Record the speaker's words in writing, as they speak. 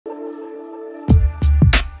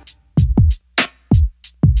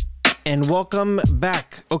and welcome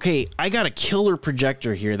back. Okay, I got a killer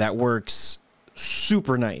projector here that works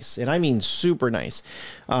super nice, and I mean super nice.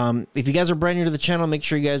 If you guys are brand new to the channel, make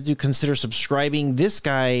sure you guys do consider subscribing. This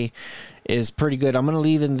guy is pretty good. I'm gonna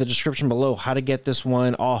leave in the description below how to get this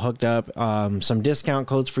one all hooked up, some discount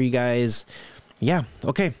codes for you guys. Yeah,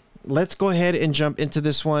 okay, let's go ahead and jump into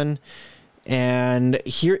this one. And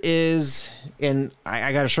here is, and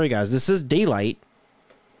I gotta show you guys, this is daylight.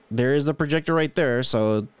 There is the projector right there,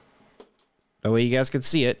 so that way you guys can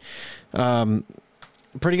see it.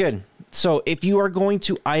 Pretty good. So if you are going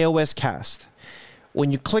to iOS cast,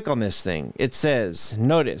 when you click on this thing, it says,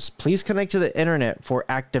 notice, please connect to the internet for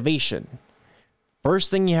activation.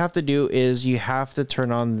 First thing you have to do is you have to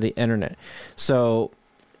turn on the internet. So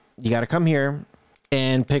you got to come here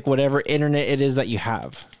and pick whatever internet it is that you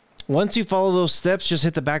have. Once you follow those steps, just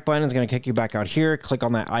hit the back button. It's going to kick you back out here. Click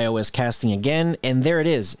on that iOS casting again, and there it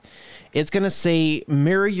is. It's going to say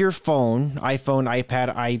mirror your phone, iPhone,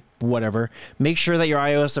 iPad, whatever. Make sure that your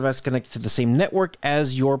iOS device is connected to the same network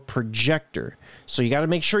as your projector. So you got to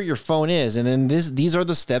make sure your phone is, and then these are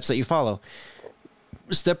the steps that you follow.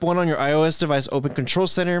 Step 1 on your iOS device, open Control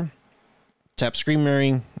Center, tap screen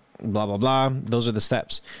mirroring, blah, blah, blah. Those are the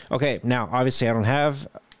steps. Okay, now, obviously, I don't have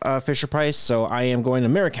Fisher Price, so I am going to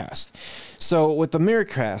Miracast. So with the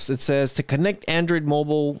Miracast, it says to connect Android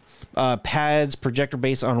mobile pads projector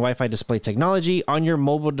based on Wi-Fi display technology on your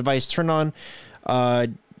mobile device. Turn on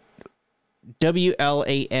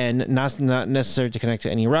WLAN, not necessary to connect to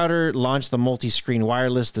any router. Launch the multi-screen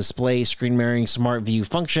wireless display screen mirroring smart view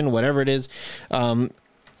function, whatever it is.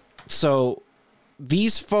 So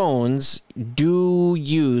these phones do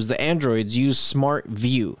use, the Androids use Smart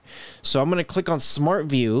View. So I'm going to click on Smart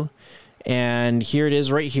View, and here it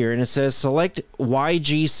is right here. And it says select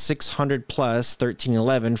YG600 Plus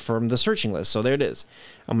 1311 from the searching list. So there it is.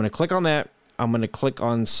 I'm going to click on that. I'm going to click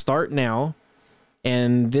on Start Now,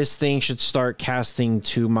 and this thing should start casting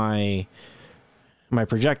to my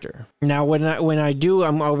projector. Now, when I do,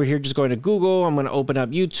 I'm over here just going to Google. I'm going to open up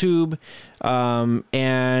YouTube,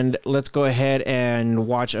 and let's go ahead and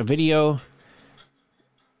watch a video.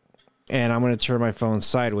 And I'm going to turn my phone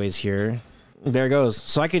sideways here. There it goes.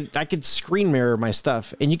 So I could screen mirror my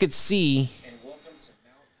stuff, and you could see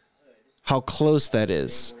how close that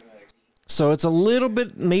is. So it's a little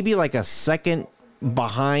bit, maybe like a second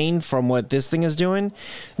behind from what this thing is doing.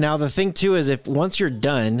 Now the thing too is, if once you're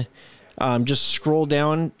done, just scroll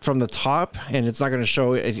down from the top, and it's not going to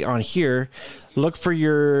show it on here. Look for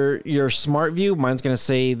your Smart View. Mine's going to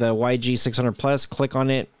say the YG600 Plus. Click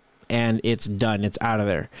on it, and it's done. It's out of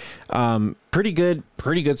there. Pretty good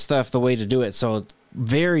stuff, the way to do it. So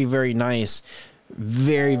very, very nice.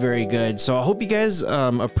 Very, very good. So I hope you guys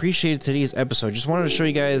appreciated today's episode. Just wanted to show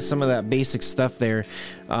you guys some of that basic stuff there.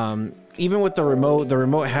 Even with the remote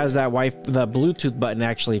has that the Bluetooth button.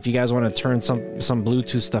 Actually, if you guys want to turn some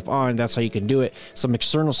Bluetooth stuff on, that's how you can do it. Some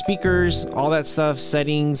external speakers, all that stuff,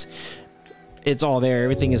 settings, it's all there.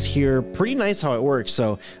 Everything is here. Pretty nice how it works.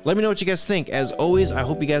 So let me know what you guys think. As always, I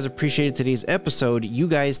hope you guys appreciated today's episode. You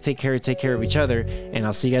guys take care of each other, and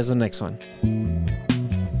I'll see you guys in the next one.